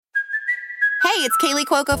Hey, it's Kaylee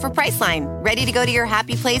Cuoco for Priceline. Ready to go to your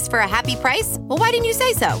happy place for a happy price? Well, why didn't you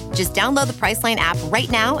say so? Just download the Priceline app right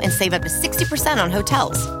now and save up to 60% on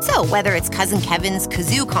hotels. So whether it's Cousin Kevin's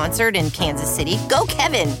Kazoo Concert in Kansas City, go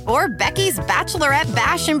Kevin, or Becky's Bachelorette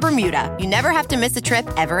Bash in Bermuda, you never have to miss a trip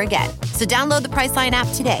ever again. So download the Priceline app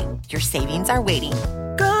today. Your savings are waiting.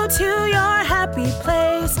 Go to your happy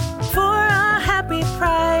place for a happy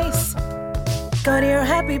price. Go to your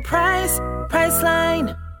happy price,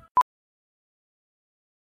 Priceline.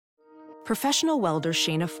 Professional welder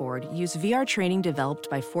Shayna Ford used VR training developed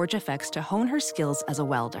by ForgeFX to hone her skills as a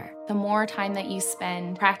welder. The more time that you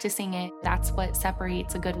spend practicing it, that's what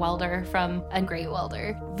separates a good welder from a great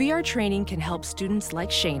welder. VR training can help students like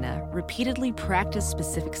Shayna repeatedly practice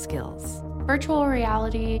specific skills. Virtual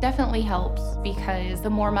reality definitely helps because the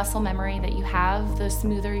more muscle memory that you have, the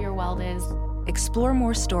smoother your weld is. Explore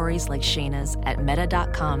more stories like Shayna's at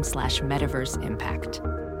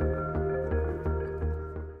meta.com/metaverseimpact.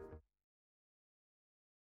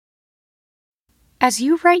 As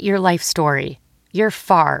you write your life story, you're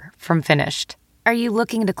far from finished. Are you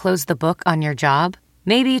looking to close the book on your job?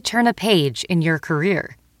 Maybe turn a page in your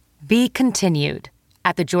career? Be continued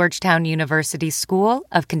at the Georgetown University School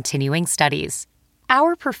of Continuing Studies.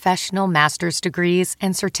 Our professional master's degrees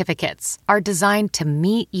and certificates are designed to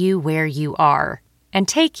meet you where you are and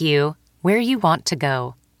take you where you want to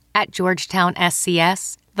go. At Georgetown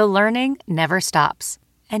SCS, the learning never stops,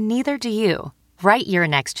 and neither do you. Write your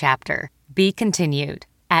next chapter. Be continued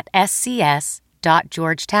at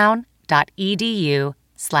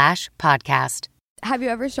scs.georgetown.edu/podcast. Have you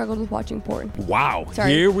ever struggled with watching porn? Wow. Sorry,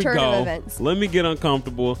 here we turn of go. events. Let me get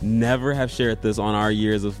uncomfortable. Never have shared this on our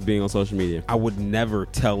years of being on social media. I would never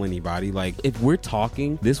tell anybody. Like, if we're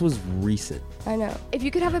talking, this was recent. I know. If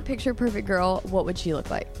you could have a picture perfect girl, what would she look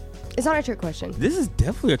like? It's not a trick question. This is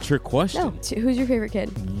definitely a trick question. No. Who's your favorite kid?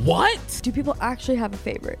 What? Do people actually have a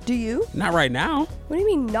favorite? Do you? Not right now. What do you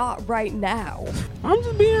mean not right now? I'm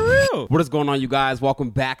just being real. What is going on, you guys? Welcome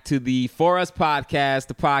back to the For Us podcast,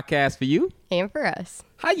 the podcast for you. And for us.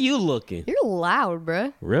 How you looking? You're loud,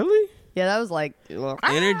 bruh. Really? Yeah, that was like...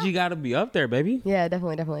 Energy got to be up there, baby. Yeah,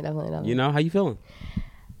 definitely. You know, how you feeling?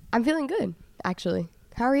 I'm feeling good, actually.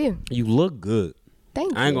 How are you? You look good.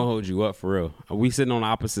 Thank you. I ain't gonna hold you up for real. We sitting on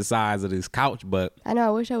opposite sides of this couch, but I know.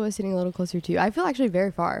 I wish I was sitting a little closer to you. I feel actually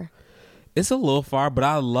very far. It's a little far, but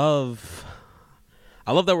I love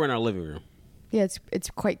that we're in our living room. Yeah, it's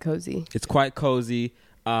quite cozy. It's quite cozy.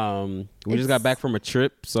 We just got back from a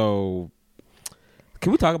trip, so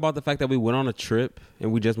can we talk about the fact that we went on a trip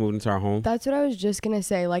and we just moved into our home? That's what I was just gonna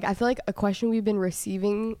say. Like, I feel like a question we've been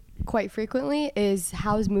receiving quite frequently is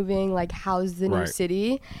how's moving? Like, how's the new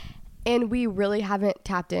city? And we really haven't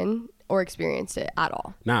tapped in or experienced it at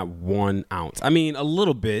all. Not 1 ounce. I mean, a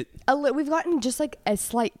little bit. We've gotten just like a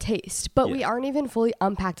slight taste, but we aren't even fully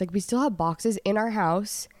unpacked. Like, we still have boxes in our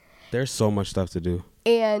house. There's so much stuff to do.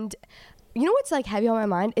 And you know what's like heavy on my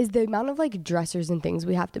mind is the amount of like dressers and things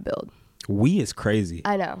we have to build. We is crazy.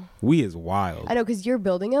 I know. We is wild. I know, because you're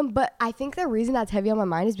building them. But I think the reason that's heavy on my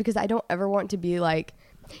mind is because I don't ever want to be like...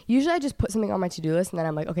 Usually I just put something on my to-do list and then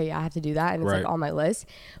I'm like, okay, yeah, I have to do that. And it's like on my list.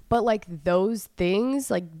 But like those things,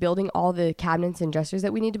 like building all the cabinets and dressers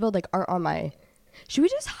that we need to build, like aren't on my... Should we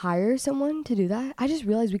just hire someone to do that? I just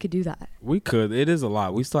realized we could do that. We could. It is a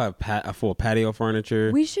lot. We still have a full patio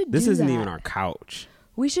furniture. We should This do isn't that. even our couch.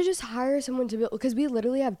 We should just hire someone to build... Because we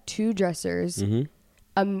literally have 2 dressers,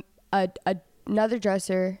 another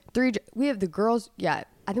dresser, 3... We have the girls... Yeah,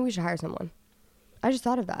 I think we should hire someone. I just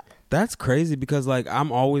thought of that. That's crazy because, like,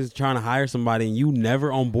 I'm always trying to hire somebody and you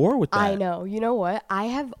never on board with that. I know. You know what? I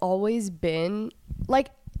have always been,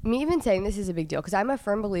 like, me even saying this is a big deal because I'm a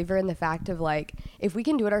firm believer in the fact of, like, if we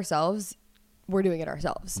can do it ourselves, we're doing it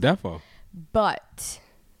ourselves. Defo. But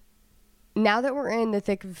now that we're in the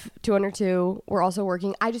thick of 202, we're also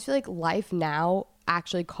working. I just feel like life now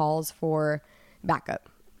actually calls for backup.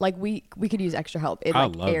 Like, we could use extra help in,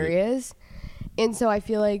 like, areas. And so I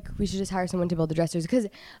feel like we should just hire someone to build the dressers. Because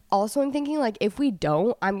also I'm thinking, like, if we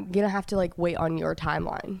don't, I'm going to have to, like, wait on your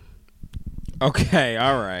timeline. Okay,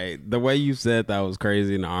 all right. The way you said that was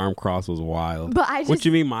crazy and the arm cross was wild. But I just... What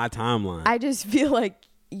you mean my timeline? I just feel like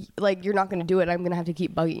you're not going to do it. I'm going to have to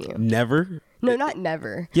keep bugging you. Never? No, not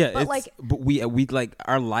never. Yeah, but but we like,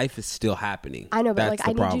 our life is still happening. I know, but that's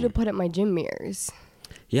like, I need you to put up my gym mirrors.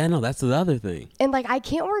 Yeah, no, that's the other thing. And like, I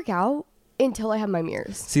can't work out until I have my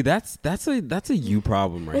mirrors. See, that's a you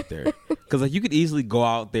problem right there. Because like, you could easily go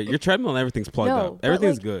out there. Your treadmill and everything's plugged up.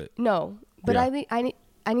 Everything's good. No, but yeah.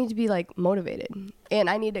 I need to be like motivated, and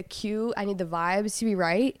I need a cue. I need the vibes to be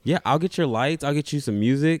right. Yeah, I'll get your lights. I'll get you some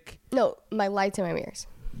music. No, my lights and my mirrors.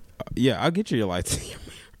 Yeah, I'll get you your lights and your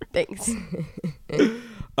mirrors. Thanks.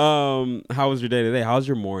 How was your day today? How's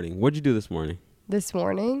your morning? What'd you do this morning? This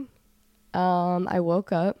morning, I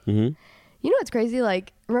woke up. Mm-hmm. You know what's crazy?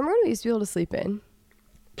 Like, remember when we used to be able to sleep in?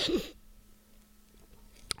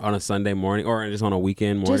 On a Sunday morning or just on a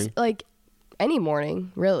weekend morning? Just like any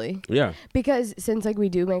morning, really. Yeah. Because since like we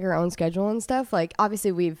do make our own schedule and stuff, like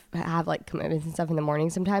obviously we have like commitments and stuff in the morning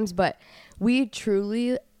sometimes, but we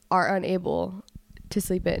truly are unable to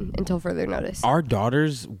sleep in until further notice. Our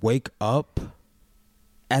daughters wake up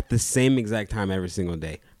at the same exact time every single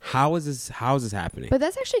day. How is this happening? But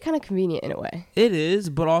that's actually kind of convenient in a way. It is,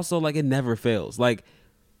 but also like it never fails. Like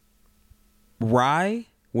Rye,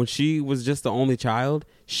 when she was just the only child,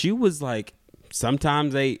 she was like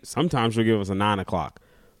sometimes 8, sometimes she'll give us a 9 o'clock.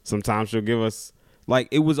 Sometimes she'll give us like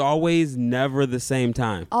it was always never the same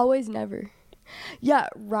time. Always never. Yeah,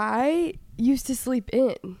 Rye used to sleep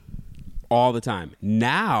in. All the time.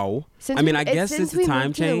 Now, I guess it's a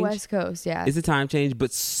time change. The West Coast, yeah. It's a time change,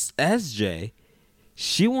 but SJ,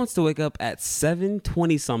 she wants to wake up at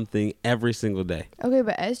 7:20 something every single day. Okay,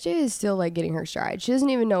 but SJ is still like getting her stride. She doesn't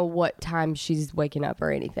even know what time she's waking up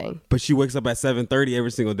or anything. But she wakes up at 7:30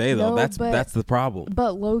 every single day though. No, that's the problem.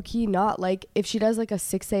 But low key not. Like if she does like a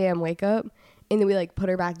 6 a.m. wake up and then we like put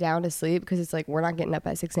her back down to sleep because it's like we're not getting up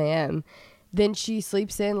at 6 a.m. Then she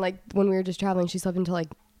sleeps in like when we were just traveling, she slept until like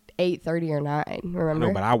 8:30 or 9, remember?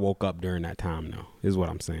 No, but I woke up during that time though, is what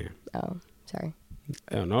I'm saying. Oh, sorry.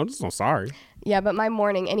 No, just not sorry. Yeah, but my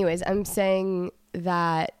morning, anyways, I'm saying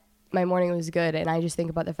that my morning was good, and I just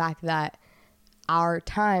think about the fact that our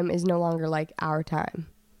time is no longer like our time.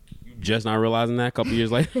 You just not realizing that a couple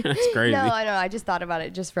years later? That's crazy. No, I know. I just thought about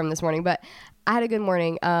it just from this morning, but I had a good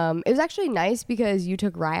morning. It was actually nice because you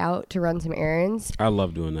took Rye out to run some errands. I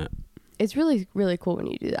love doing that. It's really, really cool when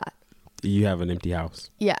you do that. You have an empty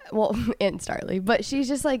house. Yeah, well, and Starly. But she's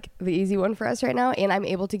just like the easy one for us right now, and I'm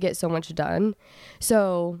able to get so much done.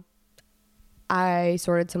 So I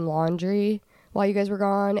sorted some laundry while you guys were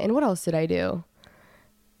gone. And what else did I do?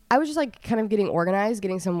 I was just like kind of getting organized,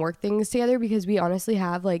 getting some work things together because we honestly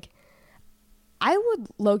have like, I would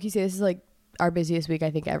low-key say this is like our busiest week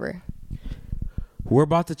I think ever. We're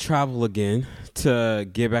about to travel again to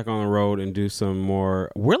get back on the road and do some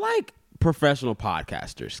more. We're like professional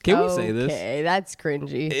podcasters. Can we say this? Okay, that's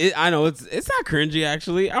cringy. I know it's not cringy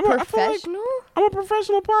actually. Professional? I'm a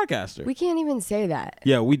professional podcaster. We can't even say that.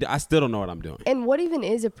 Yeah, I still don't know what I'm doing. And what even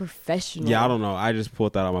is a professional? Yeah, I don't know. I just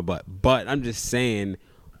pulled that out of my butt. But I'm just saying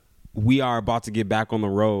we are about to get back on the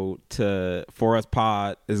road For Us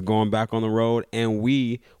Pod is going back on the road, and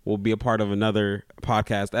we will be a part of another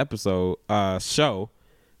podcast episode show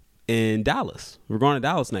in Dallas. We're going to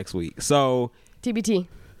Dallas next week. So TBT.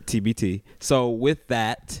 So with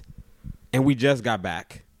that, and we just got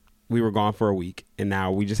back. We were gone for a week, and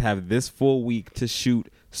now we just have this full week to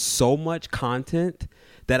shoot so much content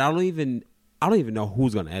that I don't even know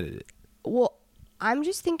who's going to edit it. Well, I'm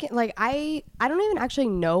just thinking, like, I don't even actually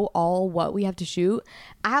know all what we have to shoot.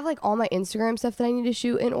 I have, like, all my Instagram stuff that I need to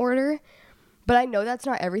shoot in order, but I know that's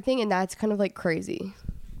not everything, and that's kind of, like, crazy.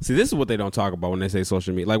 See, this is what they don't talk about when they say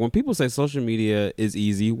social media. Like, when people say social media is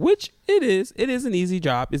easy, which it is an easy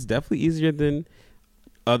job. It's definitely easier than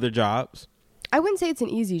other jobs. I wouldn't say it's an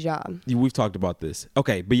easy job. We've talked about this.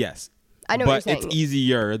 Okay, but yes. I know what you're saying. But it's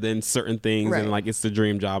easier than certain things, right. And, like, it's the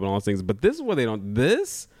dream job and all those things. But this is what they don't...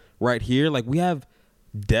 This right here, like, we have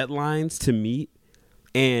deadlines to meet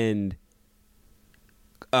and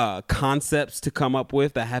concepts to come up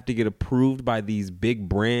with that have to get approved by these big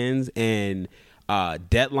brands and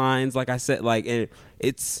deadlines, like I said, like, and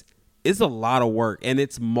it's a lot of work, and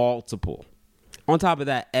it's multiple. On top of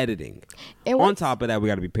that, editing. And on top of that, we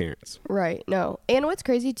got to be parents. Right. No. And what's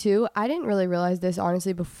crazy too, I didn't really realize this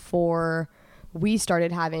honestly before we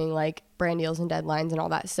started having like brand deals and deadlines and all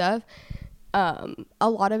that stuff. A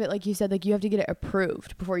lot of it, like you said, like you have to get it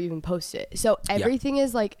approved before you even post it. So everything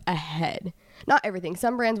is like ahead. Not everything.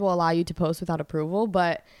 Some brands will allow you to post without approval,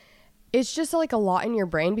 but it's just like a lot in your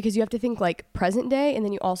brain because you have to think like present day, and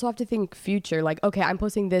then you also have to think future. Like, okay, I'm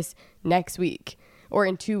posting this next week or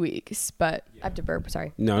in 2 weeks, but I have to burp.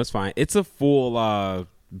 Sorry. No, it's fine. It's a full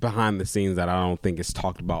behind the scenes that I don't think is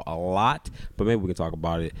talked about a lot, but maybe we can talk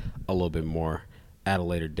about it a little bit more at a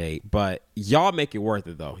later date. But y'all make it worth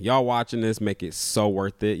it though. Y'all watching this make it so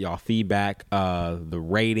worth it. Y'all feedback, the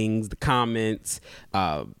ratings, the comments.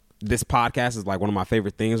 This podcast is like one of my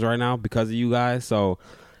favorite things right now because of you guys. So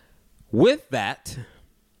with that,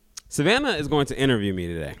 Savannah is going to interview me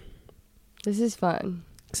today. This is fun.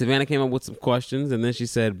 Savannah came up with some questions, and then she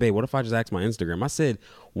said, babe, what if I just ask my Instagram? I said,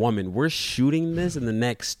 woman, we're shooting this in the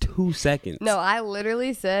next 2 seconds. No, I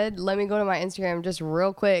literally said, let me go to my Instagram just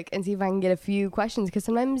real quick and see if I can get a few questions, because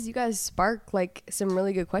sometimes you guys spark like some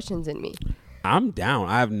really good questions in me. I'm down.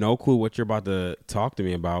 I have no clue what you're about to talk to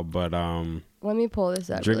me about, but let me pull this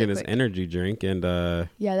up. drinking really this quick. energy drink, and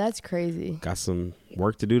Yeah, that's crazy. got some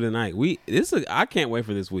work to do tonight. I can't wait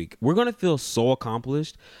for this week. We're gonna feel so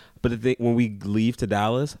accomplished, but when we leave to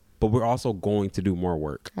Dallas, but we're also going to do more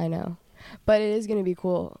work. I know, but it is going to be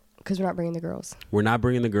cool because we're not bringing the girls. We're not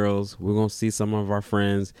bringing the girls. We're gonna see some of our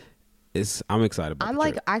friends. I'm excited about. I'm the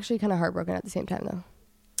like trip. actually kind of heartbroken at the same time though.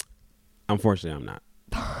 Unfortunately, I'm not.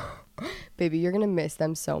 Baby, you're gonna miss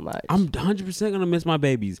them so much. I'm 100% gonna miss my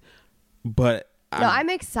babies, but No, I'm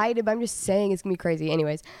excited, but I'm just saying it's gonna be crazy.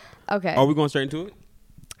 Anyways, okay. Are we going straight into it?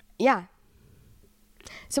 Yeah.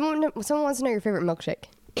 Someone wants to know your favorite milkshake.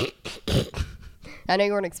 I know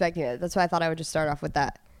you weren't expecting it. That's why I thought I would just start off with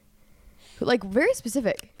that. Like very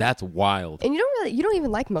specific. That's wild. And you don't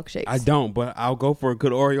even like milkshakes. I don't, but I'll go for a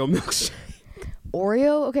good Oreo milkshake.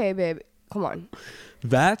 Oreo? Okay, babe. Come on.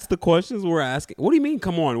 That's the questions we're asking. What do you mean?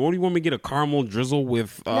 Come on. What do you want me to get? A caramel drizzle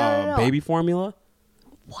with No. baby formula?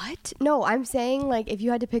 What? No, I'm saying like if you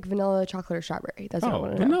had to pick vanilla, chocolate, or strawberry. That's what I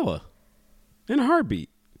want to know. Vanilla. In a heartbeat.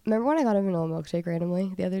 Remember when I got a vanilla milkshake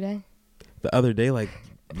randomly the other day? The other day, like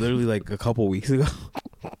literally like a couple weeks ago.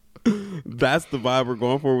 That's the vibe we're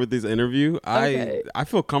going for with this interview. Okay. I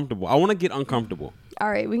feel comfortable. I want to get uncomfortable. All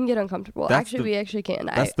right, we can get uncomfortable. We actually can.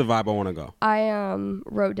 That's the vibe I want to go. I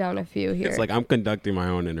wrote down a few here. It's like I'm conducting my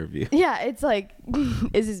own interview. Yeah, it's like,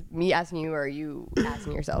 is this me asking you or are you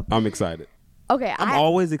asking yourself? I'm excited. Okay, I'm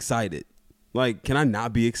always excited. Like, can I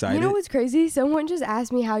not be excited? You know what's crazy? Someone just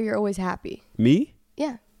asked me how you're always happy. Me?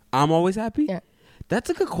 Yeah. I'm always happy? Yeah. That's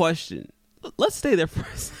a good question. Let's stay there for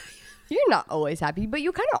a second. You're not always happy, but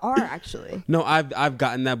you kind of are actually. No, I've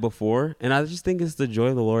gotten that before, and I just think it's the joy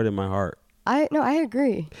of the Lord in my heart. I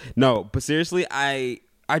agree. No, but seriously, I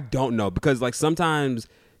don't know, because like sometimes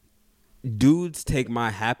dudes take my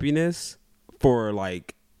happiness for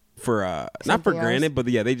not for Something granted, else. but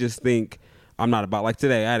yeah, they just think I'm not about. Like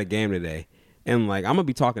today, I had a game today, and like I'm gonna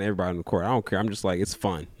be talking to everybody on the court. I don't care. I'm just like, it's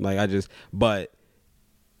fun. Like but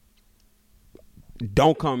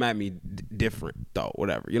don't come at me different though.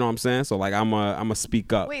 Whatever, you know what I'm saying? So like I'm a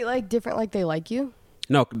speak up. Wait, like different, like they like you?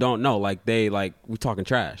 No, don't know. Like we talking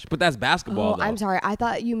trash, but that's basketball. Oh, though. I'm sorry. I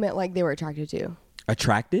thought you meant like they were attracted to you.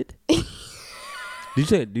 Attracted? Did you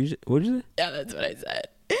say? What did you say? Yeah, that's what I said.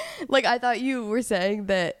 Like I thought you were saying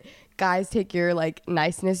that guys take your like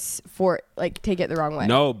niceness for like take it the wrong way.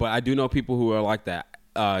 No, but I do know people who are like that.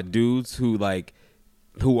 Dudes who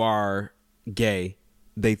are gay,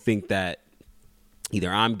 they think that either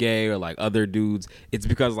I'm gay or like other dudes. It's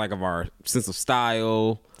because like of our sense of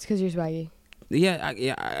style. It's because you're swaggy.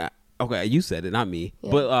 Yeah, okay, you said it, not me.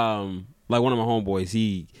 Yeah. But like one of my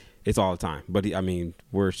homeboys, it's all the time. But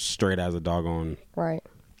we're straight as a doggone Right.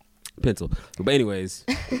 pencil. But anyways,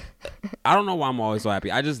 I don't know why I'm always so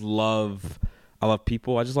happy. I love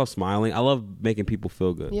people. I just love smiling. I love making people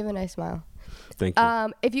feel good. You have a nice smile. Thank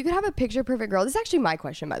you. If you could have a picture perfect girl, this is actually my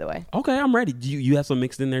question, by the way. Okay, I'm ready. Do you have some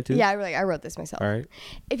mixed in there too? Yeah, I wrote this myself. All right.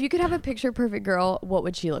 If you could have a picture perfect girl, what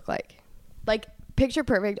would she look like? Like picture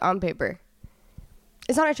perfect on paper.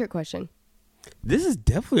 It's not a trick question. This is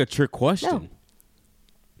definitely a trick question. No.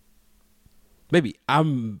 Baby,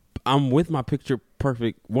 I'm with my picture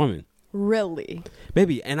perfect woman. Really?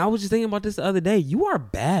 Baby, and I was just thinking about this the other day. You are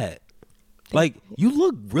bad. Like, you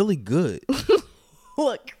look really good.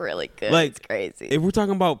 Look really good. Like, it's crazy. If we're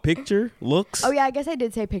talking about picture looks, Oh yeah, I guess I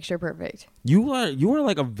did say picture perfect. you are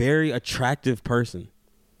like a very attractive person.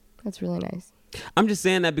 That's really nice. I'm just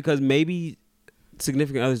saying that because maybe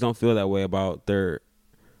significant others don't feel that way about their.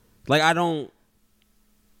 Like, I don't.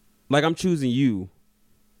 Like, I'm choosing you.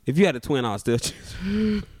 If you had a twin, I'll still choose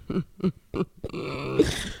you.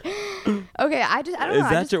 Okay, I don't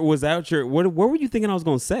know. Was that your? What were you thinking I was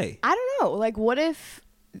gonna say? I don't know. Like, what if,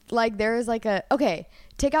 like, there is like okay,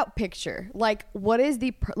 take out picture. Like, what is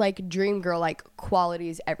the like dream girl like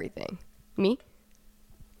qualities? Everything. Me.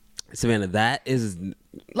 Savannah, that is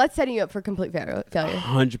Let's setting you up for complete failure.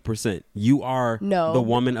 100%. You are No. the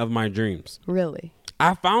woman of my dreams. Really?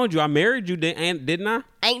 I found you. I married you, didn't I?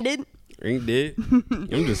 Ain't did. Ain't did.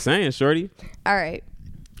 I'm just saying, shorty. All right.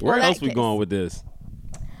 Where Well, in else that we case, going with this?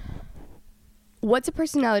 What's a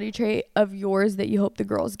personality trait of yours that you hope the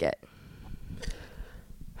girls get?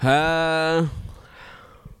 And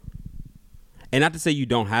not to say you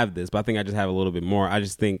don't have this, but I think I just have a little bit more. I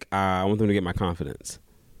just think I want them to get my confidence.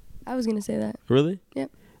 I was gonna say that. Really?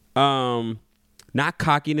 Yep. Not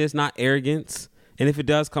cockiness, not arrogance, And if it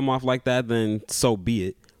does come off like that, then so be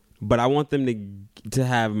it. But I want them to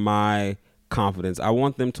have my confidence. I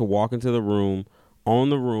want them to walk into the room,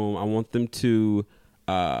 own the room. I want them to,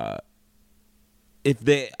 I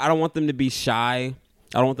don't want them to be shy.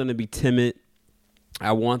 I don't want them to be timid.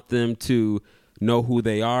 I want them to know who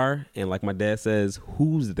they are. And like my dad says,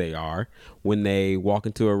 whose they are when they walk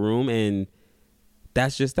into a room. And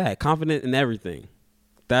that's just that. Confident in everything.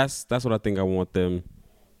 That's what I think I want them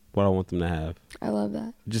to have. I love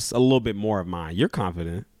that. Just a little bit more of mine. You're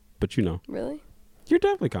confident, but Really? You're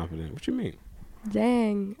definitely confident. What you mean?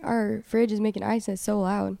 Dang, our fridge is making ice and it's so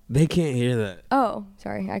loud. They can't hear that. Oh,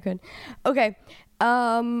 sorry, I could. Okay.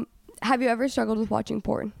 Have you ever struggled with watching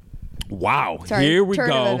porn? Wow. Sorry, Here we turn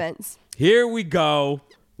go. of events. Here we go.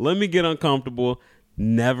 Let me get uncomfortable.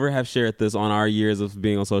 Never have shared this on our years of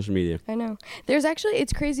being on social media. I know.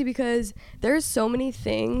 It's crazy because there's so many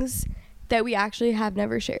things that we actually have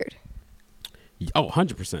never shared. Oh,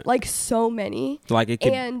 100%. Like so many. Like it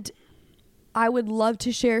could, and I would love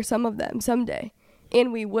to share some of them someday.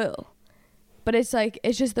 And we will. But it's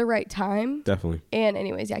just the right time. Definitely. And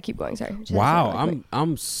anyways, yeah, keep going. Sorry. Wow.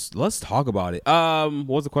 Let's talk about it. What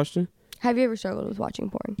was the question? Have you ever struggled with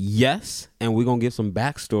watching porn? Yes. And we're going to give some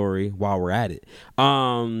backstory while we're at it.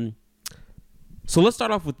 So let's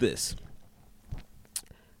start off with this.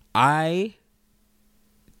 I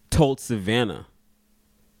told Savannah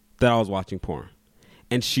that I was watching porn.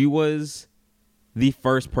 And she was the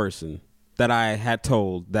first person that I had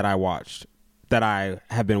told that I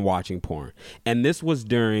have been watching porn. And this was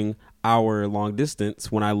during our long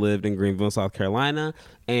distance when I lived in Greenville, South Carolina,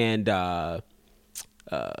 and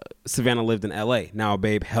Savannah lived in LA. Now,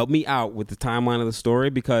 babe, help me out with the timeline of the story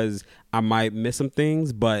because I might miss some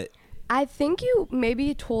things, but I think you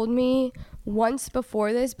maybe told me once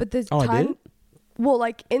before this, but the time, I did? Well,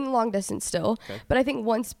 like in long distance still, okay. But I think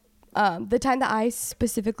once, the time that I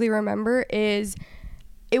specifically remember is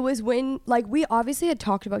it was when, like, we obviously had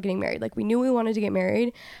talked about getting married. Like, we knew we wanted to get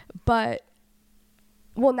married, but,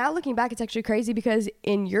 well, now looking back, it's actually crazy because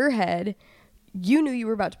in your head, you knew you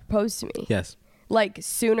were about to propose to me. Yes. Like,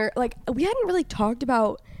 sooner, like, we hadn't really talked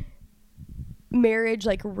about marriage,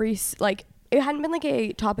 like, it hadn't been, like,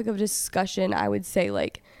 a topic of discussion, I would say,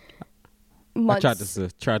 like, months. I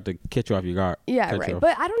tried to catch you off your guard. Yeah, right.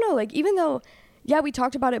 But I don't know, like, even though, yeah, we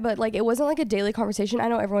talked about it, but, like, it wasn't, like, a daily conversation. I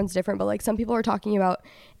know everyone's different, but, like, some people are talking about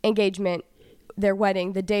engagement, their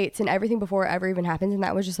wedding, the dates, and everything before it ever even happens, and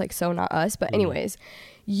that was just, like, so not us. But anyways,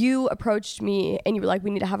 you approached me, and you were like, we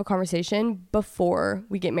need to have a conversation before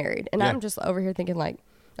we get married. And I'm just over here thinking, like,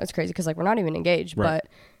 that's crazy, because, like, we're not even engaged, but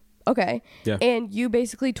okay. Yeah. And you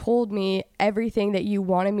basically told me everything that you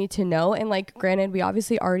wanted me to know. And, like, granted, we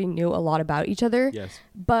obviously already knew a lot about each other. Yes.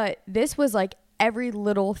 But this was, like, every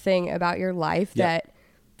little thing about your life that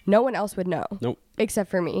no one else would know. Nope. Except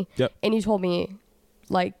for me. Yep. And you told me,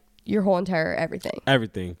 like, your whole entire everything.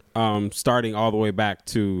 Everything. Starting all the way back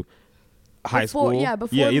to high school. Yeah,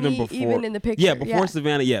 before even in the picture. Yeah, before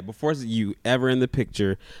Savannah. Yeah, before you ever in the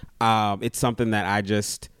picture. It's something that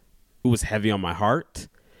it was heavy on my heart.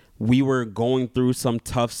 We were going through some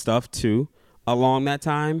tough stuff too along that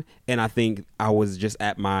time. And I think I was just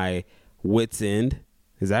at my wit's end.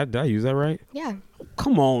 Did I use that right? Yeah.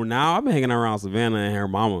 Come on now. I've been hanging around Savannah and her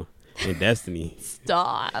mama and Destiny.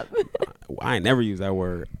 Stop. I ain't never used that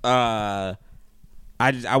word. I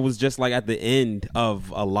was just like at the end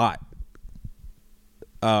of a lot.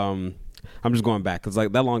 I'm just going back because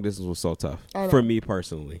like that long distance was so tough for me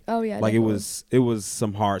personally. Oh yeah, like definitely. it was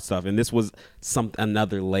some hard stuff, and this was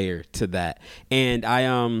another layer to that. And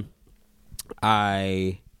I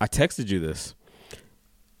texted you this,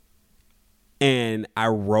 and I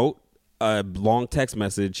wrote a long text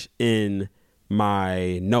message in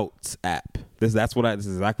my notes app. This is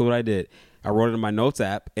exactly what I did. I wrote it in my notes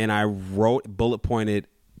app, and I wrote bullet pointed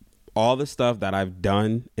all the stuff that I've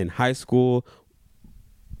done in high school,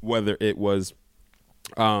 whether it was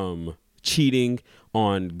cheating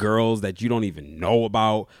on girls that you don't even know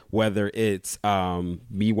about, whether it's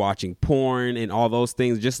me watching porn and all those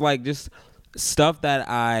things, just stuff that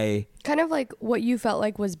I kind of like what you felt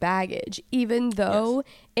like was baggage, even though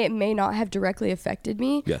it may not have directly affected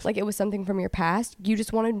me. Yes. Like it was something from your past. You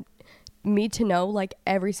just wanted me to know like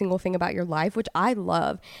every single thing about your life, which I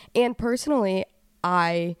love. And personally,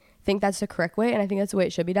 I think that's the correct way, and I think that's the way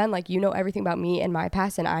it should be done. Like, you know everything about me and my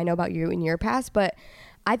past, and I know about you and your past, but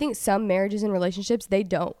I think some marriages and relationships, they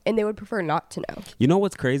don't, and they would prefer not to know. You know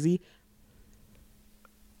what's crazy?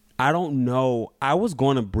 I don't know. I was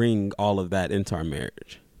going to bring all of that into our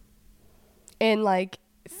marriage. And, like,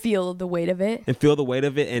 feel the weight of it. And feel the weight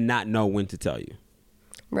of it and not know when to tell you.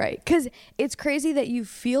 Right. Because it's crazy that you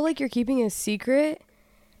feel like you're keeping a secret,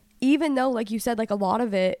 even though, like you said, like a lot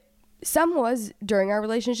of it, some was during our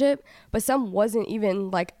relationship, but some wasn't even,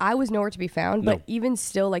 like, I was nowhere to be found. No. But even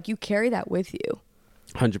still, like, you carry that with you.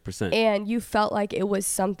 100%. And you felt like it was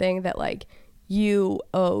something that, like, you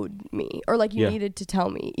owed me, or like you needed to tell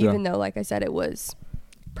me, even though, like I said, it was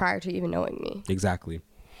prior to even knowing me. Exactly.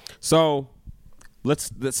 So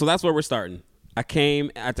so that's where we're starting. I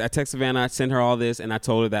texted Savannah, I sent her all this, and I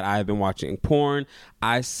told her that I have been watching porn.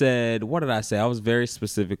 I said, what did I say? I was very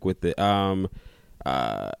specific with it. What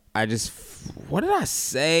did I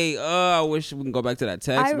say? I wish we can go back to that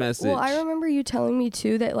text message. Well, I remember you telling me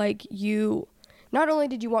too that, like, you, not only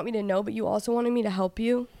did you want me to know, but you also wanted me to help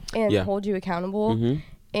you and hold you accountable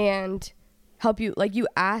and help you. Like, you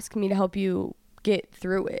asked me to help you get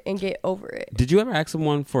through it and get over it. Did you ever ask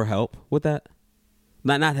someone for help with that?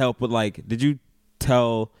 Not help, but like, did you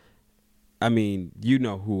tell? I mean, you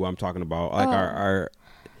know who I'm talking about. Like our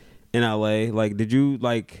in LA. Like, did you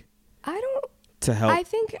like? I don't. To help. I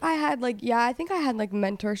think I had like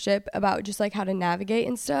mentorship about just like how to navigate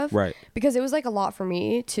and stuff. Right. Because it was like a lot for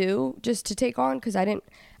me too, just to take on, because I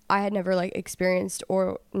had never like experienced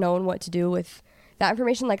or known what to do with that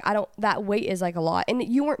information. Like, that weight is like a lot, and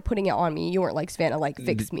you weren't putting it on me. You weren't like, Savannah, like,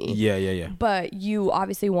 fix me. Yeah. But you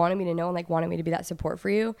obviously wanted me to know and like wanted me to be that support for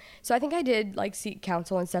you. So I think I did like seek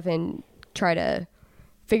counsel and stuff and try to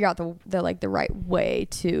figure out the right way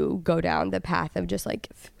to go down the path of just like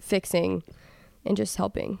fixing and just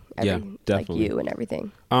helping like you and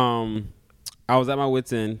everything. I was at my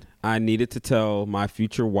wit's end. I needed to tell my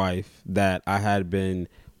future wife that I had been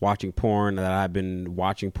watching porn, that I've been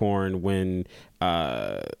watching porn when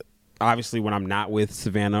obviously when I'm not with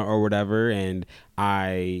Savannah or whatever, and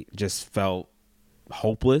I just felt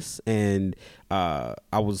hopeless, and I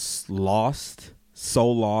was so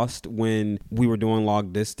lost when we were doing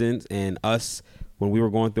long distance, and when we were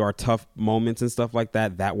going through our tough moments and stuff like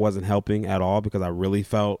that, that wasn't helping at all, because I really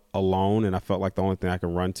felt alone, and I felt like the only thing I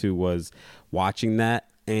could run to was watching that.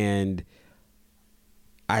 And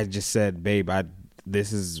I just said, babe,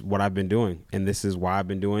 this is what I've been doing, and this is why I've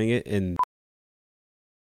been doing it. And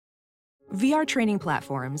VR training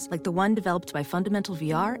platforms, like the one developed by Fundamental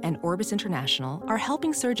VR and Orbis International, are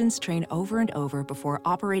helping surgeons train over and over before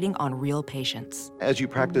operating on real patients. As you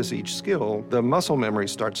practice each skill, the muscle memory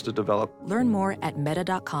starts to develop. Learn more at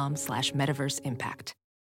meta.com/metaverseimpact.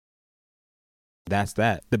 That's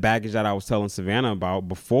that. The baggage that I was telling Savannah about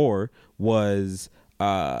before was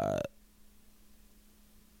that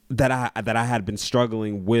I had been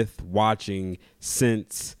struggling with watching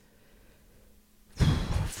since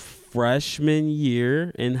freshman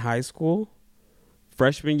year in high school.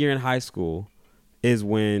 Freshman year in high school is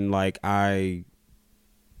when, like, I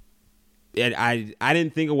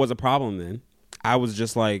didn't think it was a problem then. I was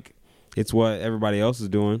just like, it's what everybody else is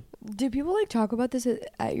doing. Do people like talk about this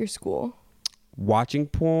at your school? Watching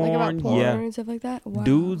porn, like about porn yeah, and stuff like that. Wow.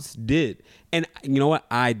 Dudes did, and you know what?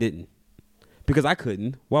 I didn't, because I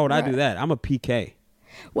couldn't. Why would I do that? I'm a PK.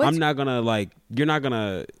 I'm not gonna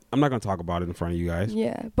I'm not gonna talk about it in front of you guys.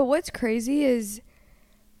 Yeah, but what's crazy is,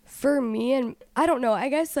 for me, and I don't know, I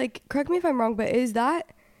guess, like, correct me if I'm wrong, but is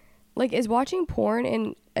watching porn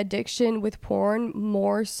and addiction with porn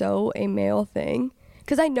more so a male thing?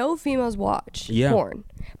 Because I know females watch porn,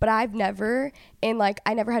 but I've never, and like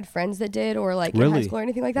I never had friends that did, or like in high school or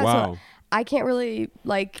anything like that. Wow. So I can't really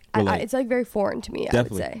like. It's like very foreign to me.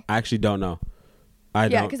 Definitely. I would say. I actually don't know.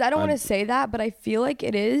 Because I don't want to say that, but I feel like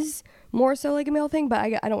it is more so like a male thing. But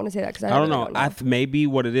I don't want to say that because I don't know. Maybe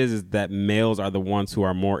what it is that males are the ones who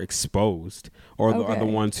are more exposed, or are the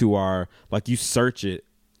ones who are like, you search it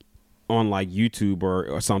on like YouTube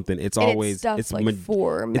or something. It's and always it's like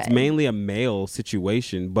for men. It's mainly a male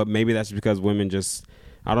situation, but maybe that's because women just,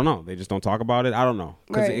 I don't know, they just don't talk about it. I don't know,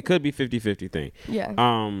 because it could be 50-50 thing. Yeah.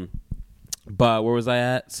 But where was I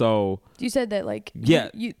at? So you said that, like,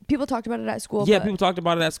 you people talked about it at school. Yeah, people talked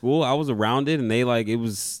about it at school. I was around it, and they like, it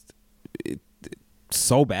was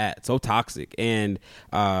so bad, so toxic, and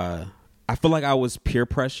I feel like I was peer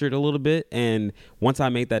pressured a little bit. And once I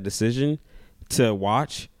made that decision to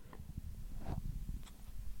watch,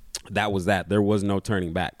 that was that. There was no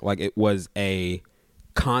turning back. Like, it was a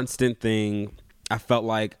constant thing. I felt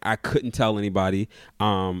like I couldn't tell anybody.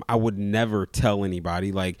 I would never tell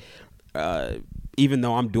anybody. Like, even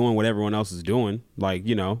though I'm doing what everyone else is doing, like,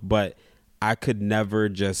 you know, but I could never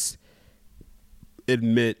just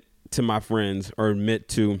admit to my friends or admit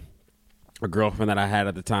to a girlfriend that I had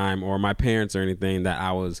at the time or my parents or anything that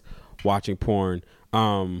I was watching porn.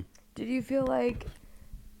 Did you feel like,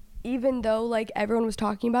 even though like everyone was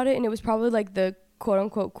talking about it and it was probably like the quote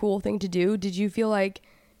unquote cool thing to do, did you feel like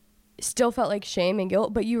still felt like shame and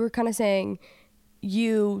guilt, but you were kind of saying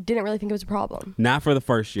you didn't really think it was a problem. Not for the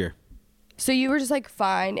first year. So you were just like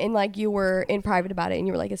fine, and like you were in private about it, and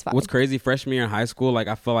you were like, it's fine. What's crazy, freshman year in high school, like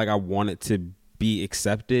I felt like I wanted to be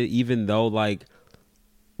accepted, even though like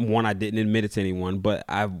one, I didn't admit it to anyone, but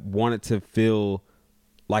I wanted to feel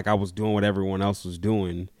like I was doing what everyone else was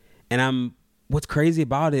doing. And what's crazy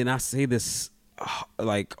about it, and I say this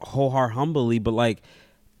like wholeheartedly humbly, but like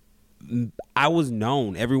I was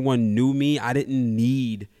known. Everyone knew me. I didn't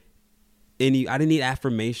need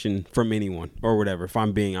affirmation from anyone or whatever, if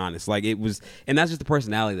I'm being honest. Like it was, and that's just the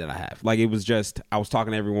personality that I have. Like it was just, I was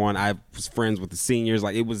talking to everyone. I was friends with the seniors.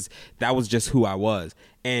 Like that was just who I was.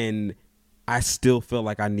 And I still feel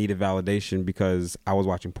like I needed validation because I was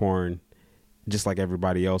watching porn just like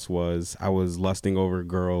everybody else was. I was lusting over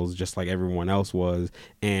girls just like everyone else was.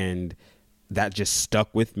 And that just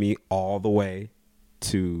stuck with me all the way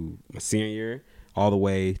to my senior year, all the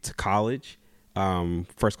way to college.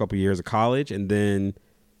 First couple years of college, and then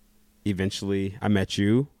eventually I met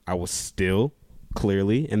you. I was still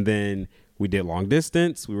clearly, and then we did long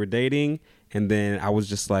distance. We were dating, and then I was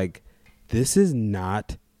just like, this is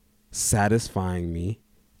not satisfying me.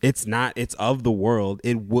 It's not. It's of the world.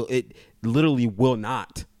 It literally will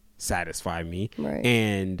not satisfy me. Right.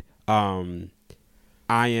 And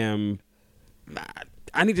I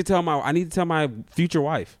need to tell my future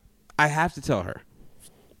wife. I have to tell her.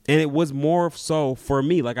 And it was more so for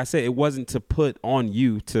me. Like I said, it wasn't to put on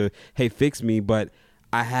you to, hey, fix me, but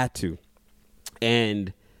I had to.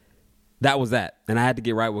 And that was that. And I had to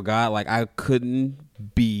get right with God. Like I couldn't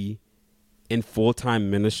be in full-time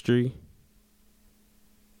ministry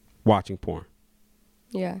watching porn.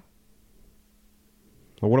 Yeah.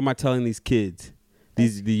 What am I telling these kids?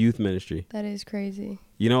 The youth ministry. That is crazy.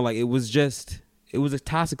 You know, like it was a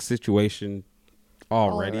toxic situation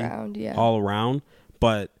already. All around.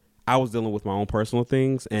 But I was dealing with my own personal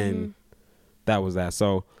things, and that was that.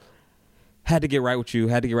 So had to get right with you,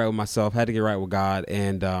 had to get right with myself, had to get right with God,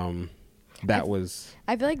 and I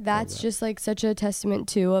feel like that's just like such a testament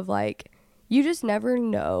too of like, you just never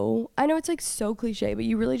know. I know it's like so cliche, but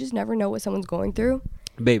you really just never know what someone's going through.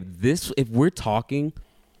 Babe, if we're talking,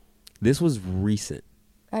 this was recent.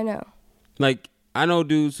 I know. Like, I know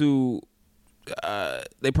dudes who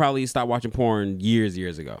they probably stopped watching porn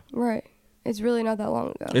years ago. Right. It's really not that long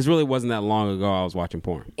ago. It really wasn't that long ago I was watching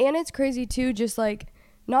porn. And it's crazy too, just like,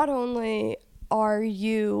 not only are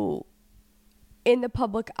you in the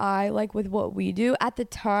public eye, like with what we do, at the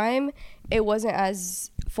time, it wasn't as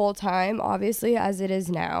full-time, obviously, as it is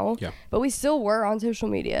now. Yeah. But we still were on social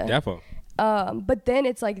media. Definitely. But then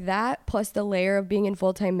it's like that, plus the layer of being in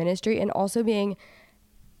full-time ministry, and also being,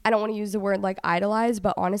 I don't want to use the word like idolized,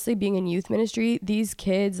 but honestly, being in youth ministry, these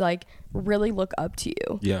kids like really look up to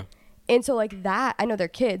you. Yeah. And so like that, I know they're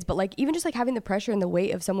kids, but like even just like having the pressure and the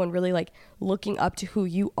weight of someone really like looking up to who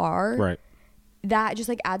you are, right? That just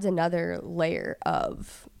like adds another layer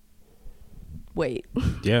of weight.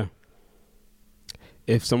 Yeah.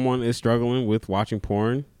 If someone is struggling with watching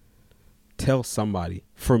porn, tell somebody.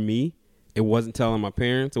 For me, it wasn't telling my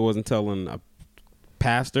parents. It wasn't telling a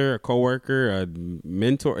pastor, a coworker, a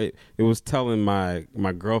mentor. It was telling my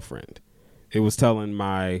girlfriend. It was telling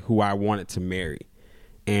who I wanted to marry.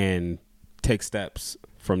 And take steps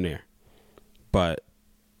from there. But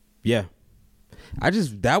yeah,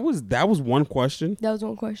 that was one question. That was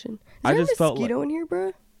one question. Is there a mosquito in here,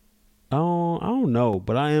 bro? Oh, I don't know,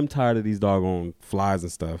 but I am tired of these doggone flies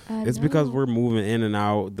and stuff. It's because we're moving in and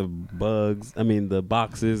out the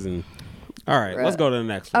boxes and. All right, let's go to the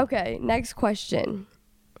next one. Okay, next question.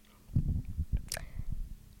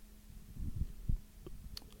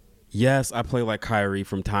 Yes, I play like Kyrie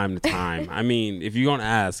from time to time. I mean, if you're going to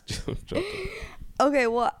ask. Okay,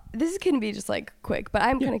 well, this is going to be just like quick, but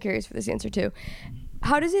I'm kind of curious for this answer too.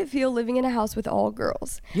 How does it feel living in a house with all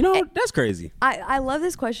girls? You know, that's crazy. I love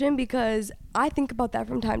this question because I think about that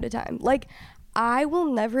from time to time. Like, I will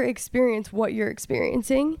never experience what you're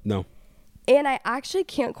experiencing. No. And I actually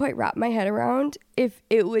can't quite wrap my head around if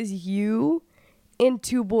it was you and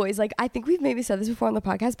two boys. Like, I think we've maybe said this before on the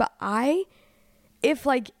podcast, but if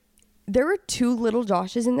like, there were two little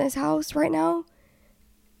Joshes in this house right now,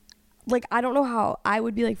 like, I don't know how I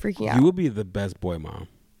would be like freaking out. You would be the best boy mom.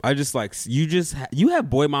 I just like, you have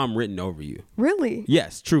boy mom written over you. Really?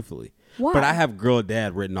 Yes, truthfully. Why? But I have girl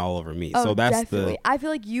dad written all over me. Oh, so that's definitely. I feel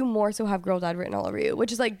like you more so have girl dad written all over you,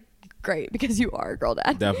 which is like great because you are a girl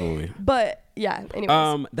dad. Definitely. But yeah,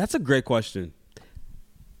 anyways. That's a great question.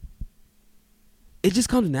 It just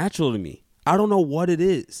comes natural to me. I don't know what it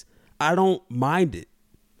is. I don't mind it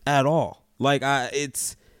at all. Like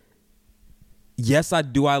yes, I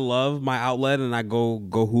do. I love my outlet, and I go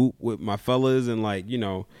hoop with my fellas, and like, you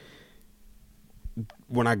know,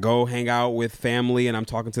 when I go hang out with family and I'm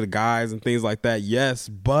talking to the guys and things like that. Yes,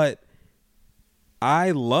 but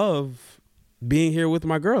I love being here with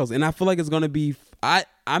my girls, and I feel like it's gonna be.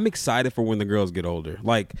 I'm excited for when the girls get older,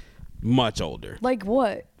 like much older. Like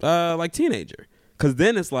what? Like teenager, because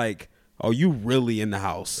then it's like, oh, you really in the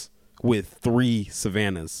house with 3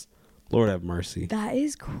 Savannahs. Lord have mercy. That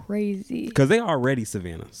is crazy. Because they already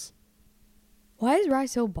Savannahs. Why is Rye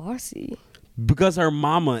so bossy? Because her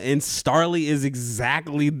mama, and Starly is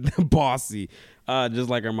exactly bossy, just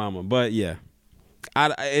like her mama. But yeah,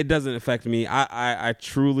 it doesn't affect me. I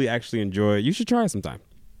truly actually enjoy it. You should try it sometime.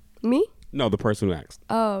 Me? No, the person who asked.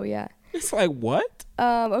 Oh yeah. It's like, what?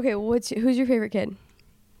 Okay, who's your favorite kid?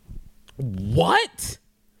 What?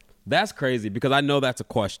 That's crazy, because I know that's a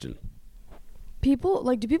question. People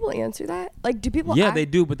do people answer that? Like, do people? Yeah, they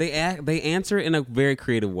do, but they answer it in a very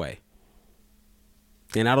creative way.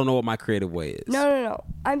 And I don't know what my creative way is. No.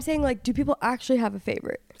 I'm saying, like, do people actually have a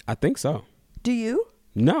favorite? I think so. Do you?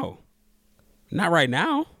 No, not right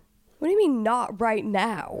now. What do you mean not right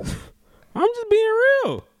now? I'm just being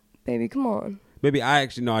real. Baby, come on. Baby, I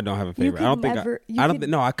actually know I don't have a favorite. I don't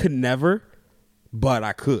think I could never, but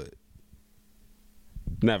I could.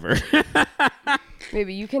 Never.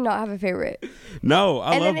 Maybe you cannot have a favorite. No,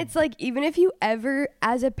 and then it's like, even if you ever,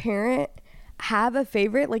 as a parent, have a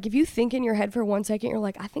favorite, like if you think in your head for 1 second, you're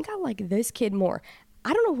like, I think I like this kid more.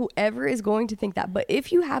 I don't know whoever is going to think that, but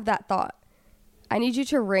if you have that thought, I need you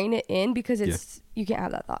to rein it in, because you can't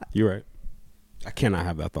have that thought. You're right. I cannot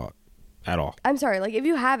have that thought at all. I'm sorry. Like, if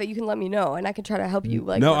you have it, you can let me know, and I can try to help you.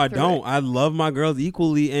 Like, no, I don't. I love my girls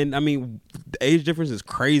equally, and I mean, the age difference is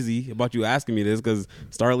crazy about you asking me this, because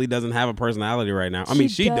Starly doesn't have a personality right now. I mean,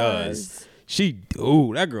 she does.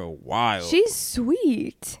 That girl wild. She's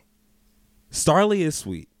sweet. Starly is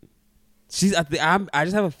sweet. I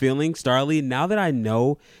just have a feeling Starly, now that I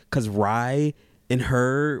know, because Rye and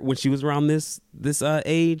her, when she was around this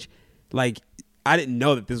age, like, I didn't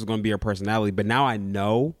know that this was going to be her personality, but now I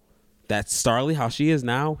know that Starly, how she is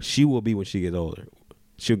now, she will be when she gets older.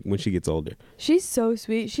 When she gets older. She's so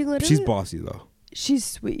sweet. She's bossy though. She's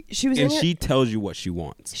sweet. She tells you what she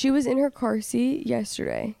wants. She was in her car seat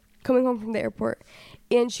yesterday, coming home from the airport,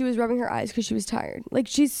 and she was rubbing her eyes because she was tired. Like,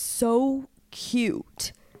 she's so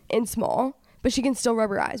cute and small, but she can still rub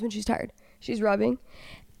her eyes when she's tired. She's rubbing,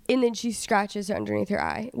 and then she scratches underneath her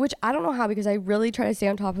eye, which I don't know how, because I really try to stay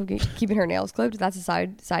on top of keeping her nails clipped. That's a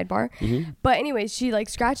sidebar. Mm-hmm. But anyways, she like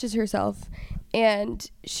scratches herself, and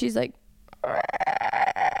she's like,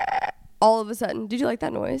 all of a sudden. Did you like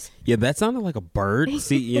that noise? Yeah, that sounded like a bird.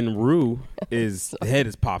 See, in Rue, his head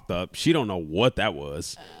is popped up. She don't know what that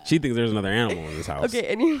was. She thinks there's another animal in this house. Okay,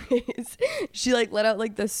 anyways, she like let out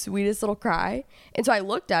like the sweetest little cry. And so I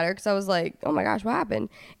looked at her because I was like, oh my gosh, what happened?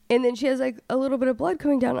 And then she has like a little bit of blood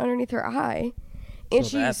coming down underneath her eye. And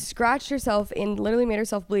she scratched herself and literally made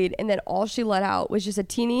herself bleed. And then all she let out was just a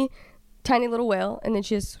tiny little wail. And then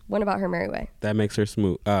she just went about her merry way. That makes her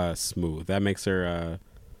smooth. That makes her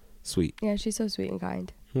sweet. Yeah, she's so sweet and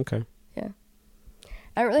kind. Okay. Yeah.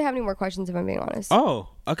 I don't really have any more questions, if I'm being honest. Oh,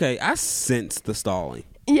 okay. I sense the stalling.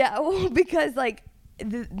 Yeah, well, because like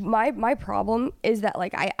my problem is that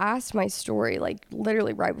like I asked my story like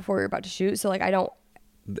literally right before we were about to shoot, so like I don't.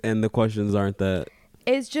 And the questions aren't that.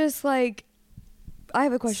 It's just like, I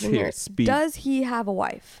have a question here. Speak. Does he have a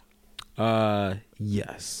wife?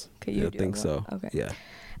 Yes. Okay, I think so. Okay. Yeah.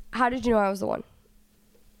 How did you know I was the one?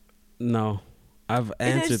 No, I've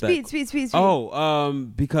answered speed, that. Speed. Oh,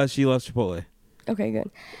 because she loves Chipotle. Okay,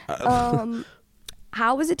 good.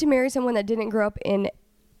 How was it to marry someone that didn't grow up in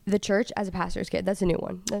the church as a pastor's kid? That's a new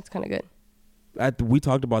one. That's kind of good. We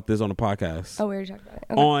talked about this on a podcast. Oh, we already talked about it.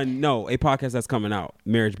 Okay. A podcast that's coming out,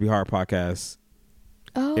 Marriage Be Hard podcast.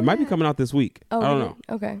 Oh, it might be coming out this week. Oh, I don't know.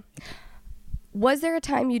 Okay. Was there a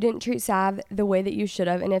time you didn't treat Sav the way that you should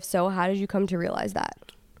have? And if so, how did you come to realize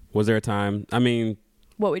that? Was there a time? I mean,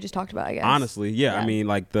 what we just talked about, I guess. Honestly, yeah. I mean,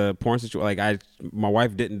 like the porn situation, like my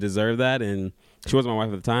wife didn't deserve that, and she wasn't my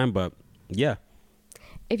wife at the time, but yeah.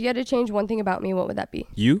 If you had to change one thing about me, what would that be?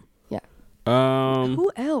 You? Yeah. Who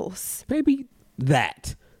else? Maybe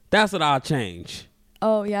that. That's what I'll change.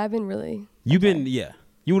 Oh, yeah, I've been really... You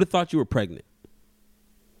would have thought you were pregnant.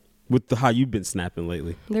 With how you've been snapping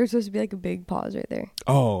lately. There's supposed to be like a big pause right there.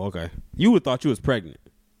 Oh, okay. You would have thought you was pregnant.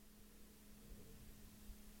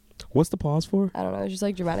 What's the pause for? I don't know. It's just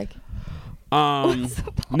like dramatic.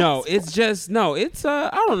 No, it's just, I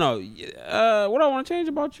don't know. What I want to change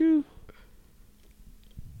about you?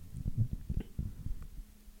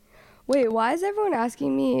 Wait, why is everyone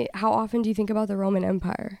asking me how often do you think about the Roman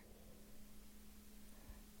Empire?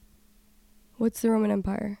 What's the Roman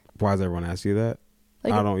Empire? Why does everyone ask you that?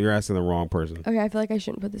 Like, I don't. You're asking the wrong person. Okay, I feel like I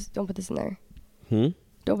shouldn't put this. Don't put this in there.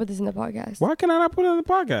 Don't put this in the podcast. Why can I not put it in the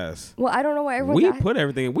podcast? Well, I don't know why everyone. We put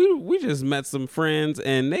everything. We just met some friends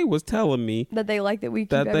and they was telling me that they like that we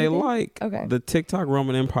keep that they everything? like Okay. the TikTok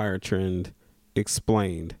Roman Empire trend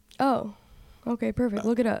explained. Oh, okay, perfect.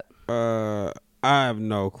 Look it up. I have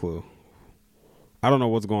no clue. I don't know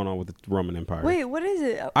what's going on with the Roman Empire. Wait, what is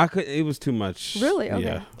it? It was too much. Really? Okay.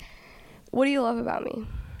 Yeah. What do you love about me?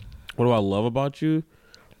 What do I love about you?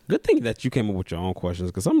 Good thing that you came up with your own questions,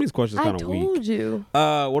 because some of these questions are kind of weak. I told you.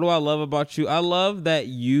 What do I love about you? I love that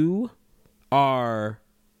you are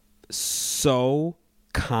so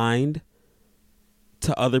kind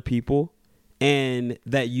to other people, and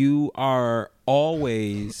that you are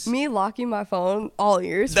always Me locking my phone all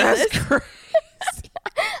ears. That's crazy.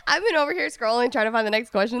 I've been over here scrolling, trying to find the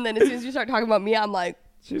next question. Then as soon as you start talking about me, I'm like,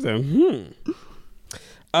 she said,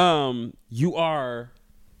 you are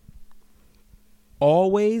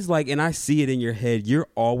always like, and I see it in your head, you're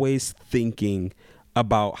always thinking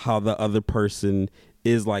about how the other person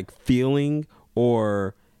is like feeling,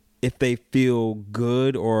 or if they feel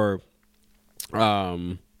good, or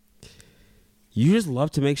you just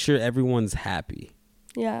love to make sure everyone's happy.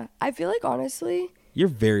 yeah. I feel like honestly, You're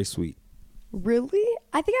very sweet. really,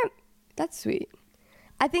 I think that's sweet.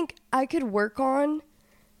 I think I could work on.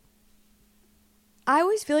 I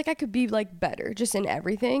always feel like I could be like better just in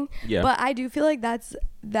everything. Yeah. But I do feel like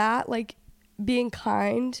that like being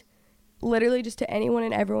kind, literally just to anyone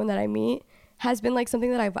and everyone that I meet, has been like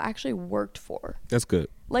something that I've actually worked for. That's good.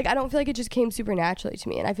 Like, I don't feel like it just came super naturally to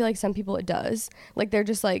me. And I feel like some people it does. Like, they're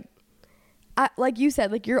just like, like you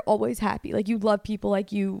said, like, you're always happy. Like, you love people.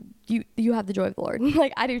 Like, you have the joy of the Lord.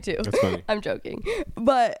 Like, I do too. That's funny. I'm joking.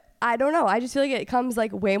 But I don't know. I just feel like it comes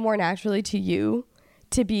like way more naturally to you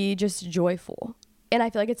to be just joyful. And I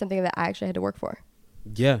feel like it's something that I actually had to work for.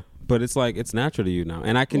 Yeah, but it's like, it's natural to you now.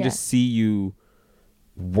 And I can just see you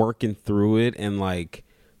working through it, and like,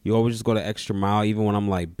 you always just go the extra mile, even when I'm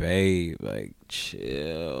like, babe, like,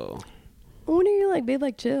 chill. When are you like, babe,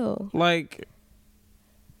 like, chill? Like,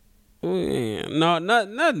 no,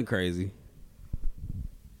 nothing crazy.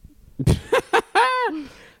 But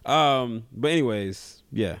anyways,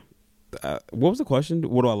 yeah. What was the question?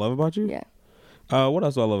 What do I love about you? Yeah. What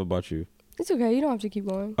else do I love about you? It's okay. You don't have to keep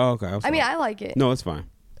going. Oh, okay. I mean, I like it. No, it's fine.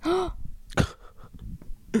 Why?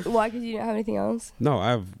 Because you don't have anything else? No,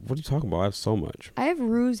 I have. What are you talking about? I have so much. I have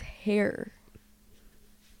Rue's hair.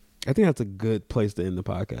 I think that's a good place to end the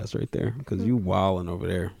podcast right there, because you wilding over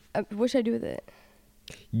there. What should I do with it?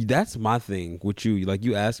 That's my thing with you. Like,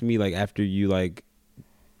 you ask me like after you like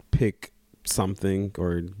pick something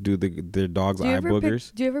or do their dog's eye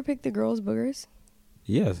boogers. Do you ever pick the girls' boogers?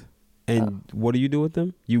 Yes. And what do you do with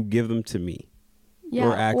them? You give them to me.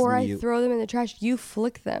 Yeah. Or I throw them in the trash. You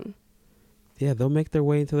flick them. Yeah, they'll make their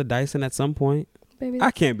way into the Dyson at some point. Baby,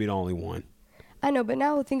 I can't be the only one. I know, but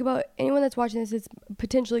now think about anyone that's watching this. It's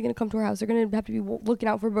potentially going to come to our house. They're going to have to be looking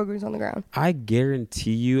out for boogers on the ground. I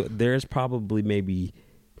guarantee you, there's probably maybe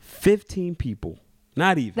 15 people,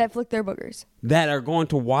 not even, that flick their boogers, that are going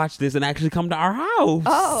to watch this and actually come to our house.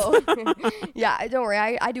 Oh, yeah. Don't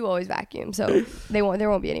worry. I do always vacuum, so there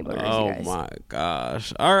won't be any boogers. Oh you guys. my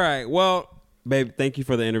gosh! All right, well, babe, thank you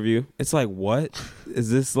for the interview. It's like, what is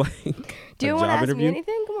this like? Do you want to ask me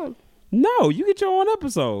anything? Come on. No, you get your own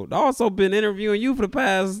episode. I've also been interviewing you for the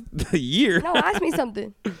past year. No, ask me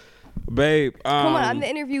something. Babe, come on, I'm the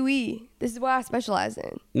interviewee. This is what I specialize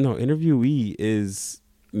in. No, interviewee is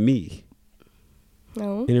me.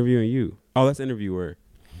 No. Interviewing you. Oh, that's interviewer.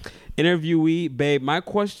 Interviewee, babe, my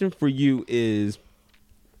question for you is,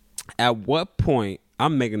 at what point,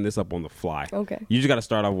 I'm making this up on the fly. Okay. You just got to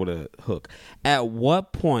start off with a hook. At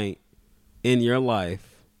what point in your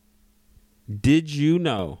life did you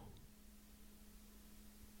know?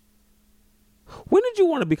 When did you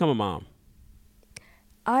want to become a mom?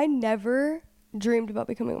 I never dreamed about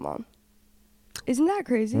becoming a mom. Isn't that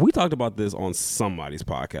crazy? We talked about this on somebody's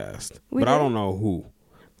podcast, but I don't know who.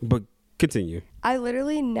 But continue. I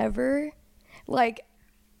literally never, like,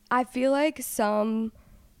 I feel like some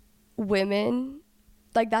women,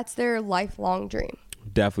 like, that's their lifelong dream.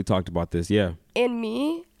 Definitely talked about this, yeah. And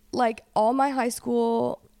me, like, all my high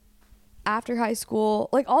school, after high school,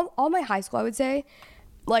 like, all my high school, I would say,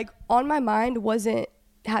 like, on my mind wasn't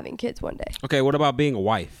having kids one day. Okay, what about being a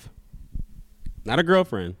wife? Not a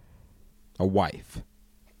girlfriend, a wife.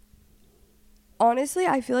 Honestly,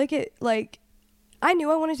 I feel like it, like, I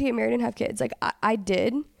knew I wanted to get married and have kids. Like, I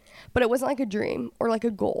did, but it wasn't like a dream or like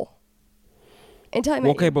a goal. Until I met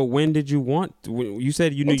you. Okay, but when did you want, you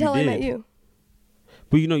said you knew until you did. I met you.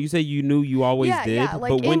 But you say you knew you always did. Yeah,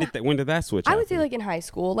 like but when did that switch? I would say like in high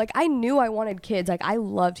school. Like I knew I wanted kids. Like I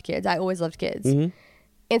loved kids. I always loved kids. Mm-hmm.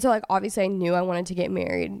 And so like obviously I knew I wanted to get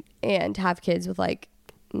married and have kids with like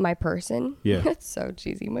my person. Yeah. That's so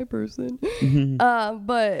cheesy, my person. Mm-hmm.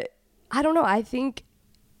 But I don't know. I think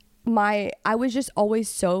I was just always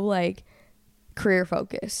so like career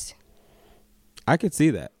focused. I could see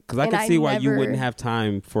that because I And could I see why you never- wouldn't have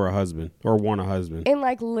time for a husband or want a husband. And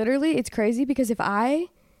like literally it's crazy because if I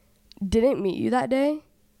didn't meet you that day,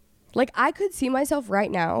 like I could see myself right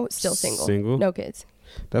now still single. Single? No kids.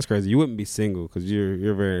 That's crazy. You wouldn't be single because you're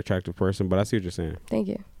a very attractive person. But I see what you're saying. Thank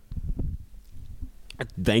you.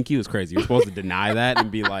 Thank you is crazy. You're supposed to deny that and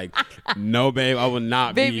be like, "No, babe, I will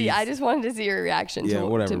not be." Baby, I just wanted to see your reaction Yeah, to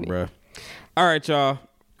whatever, me. bro. All right, y'all.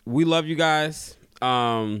 We love you guys.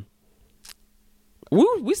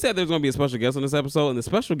 We said there's gonna be a special guest on this episode, and the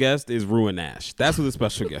special guest is Rue and Nash. That's who the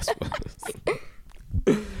special guest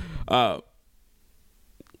was.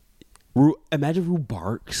 Rue, imagine Rue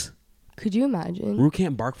barks. Could you imagine? Rue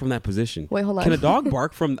can't bark from that position. Wait, hold on. Can a dog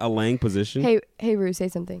bark from a laying position? Hey, Rue, say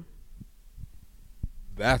something.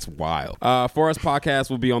 That's wild. For Us Podcast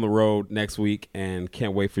will be on the road next week, and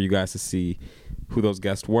can't wait for you guys to see who those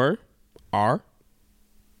guests are.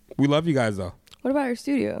 We love you guys, though. What about our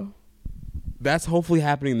studio? That's hopefully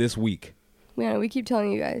happening this week. Yeah, we keep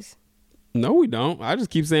telling you guys. No, we don't. I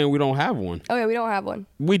just keep saying we don't have one. Oh, yeah, we don't have one.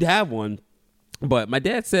 We'd have one, but my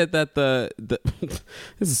dad said that the this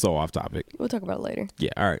is so off topic. We'll talk about it later.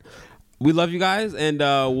 Yeah, all right. We love you guys, and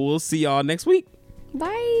we'll see y'all next week.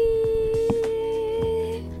 Bye.